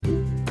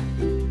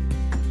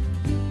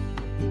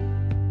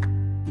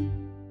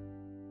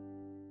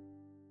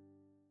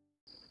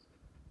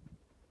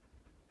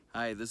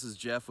Hi, this is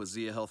Jeff with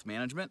Zia Health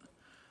Management.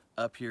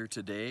 Up here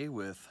today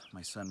with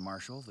my son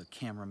Marshall, the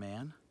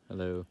cameraman.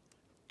 Hello.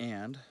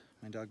 And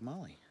my dog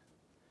Molly.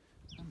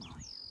 Hi,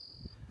 Molly.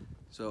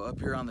 So up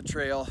here on the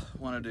trail,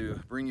 wanted to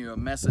bring you a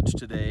message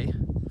today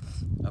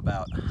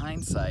about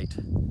hindsight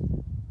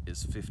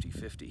is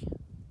 50-50.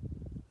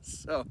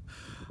 So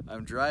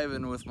I'm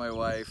driving with my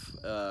wife.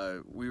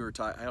 We were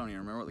talking, I don't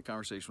even remember what the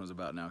conversation was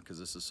about now because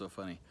this is so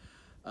funny.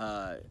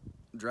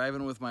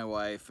 Driving with my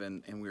wife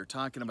and we were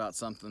talking about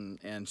something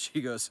and she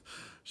goes,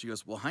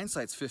 well,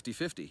 hindsight's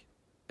 50-50.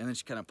 And then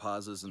she kind of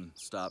pauses and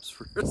stops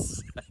for a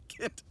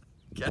second,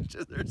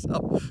 catches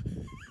herself.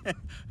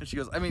 And she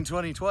goes, I mean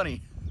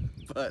 2020,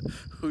 but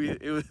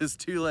it was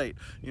too late.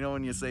 You know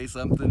when you say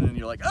something and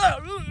you're like,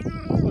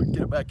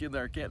 get it back in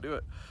there, I can't do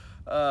it.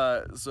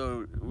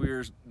 So we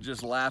were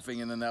just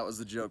laughing, and then that was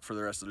the joke for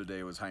the rest of the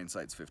day, was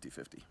hindsight's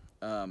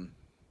 50-50.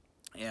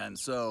 And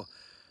so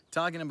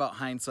talking about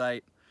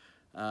hindsight,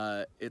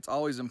 it's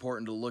always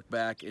important to look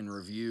back and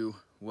review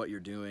what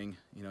you're doing.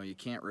 You know, you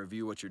can't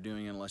review what you're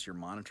doing unless you're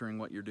monitoring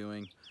what you're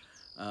doing.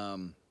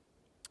 And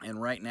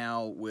right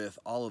now, with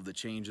all of the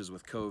changes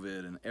with COVID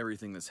and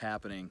everything that's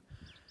happening,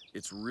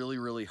 it's really,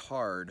 really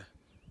hard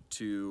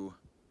to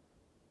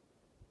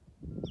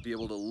be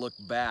able to look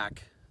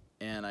back.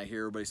 And I hear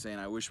everybody saying,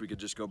 I wish we could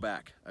just go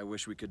back. I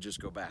wish we could just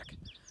go back.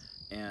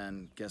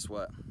 And guess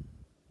what?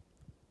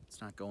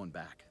 It's not going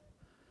back.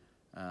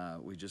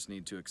 We just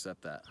need to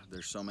accept that.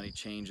 There's so many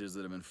changes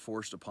that have been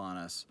forced upon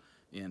us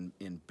in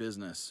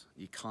business,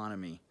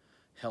 economy,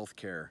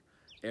 healthcare,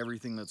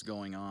 everything that's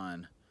going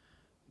on.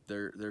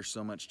 There's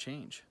so much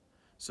change.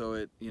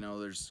 So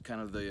there's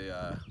kind of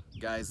the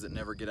guys that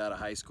never get out of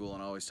high school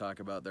and always talk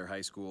about their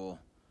high school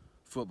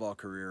football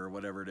career or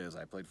whatever it is.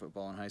 I played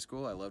football in high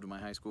school. I loved my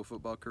high school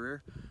football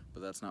career,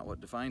 but that's not what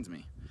defines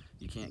me.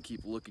 You can't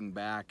keep looking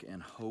back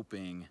and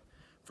hoping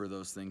for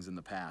those things in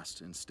the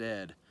past.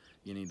 Instead,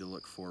 you need to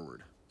look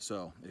forward.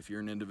 So if you're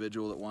an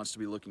individual that wants to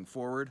be looking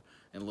forward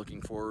and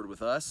looking forward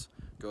with us,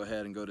 go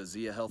ahead and go to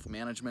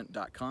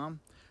ziahealthmanagement.com.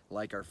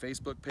 Like our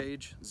Facebook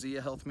page,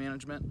 Zia Health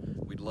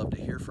Management. We'd love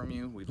to hear from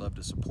you. We'd love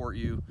to support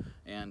you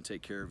and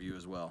take care of you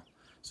as well.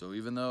 So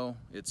even though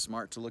it's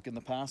smart to look in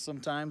the past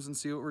sometimes and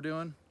see what we're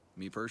doing,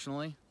 me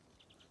personally,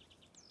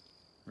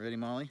 ready,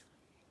 Molly?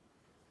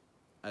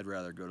 I'd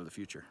rather go to the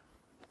future.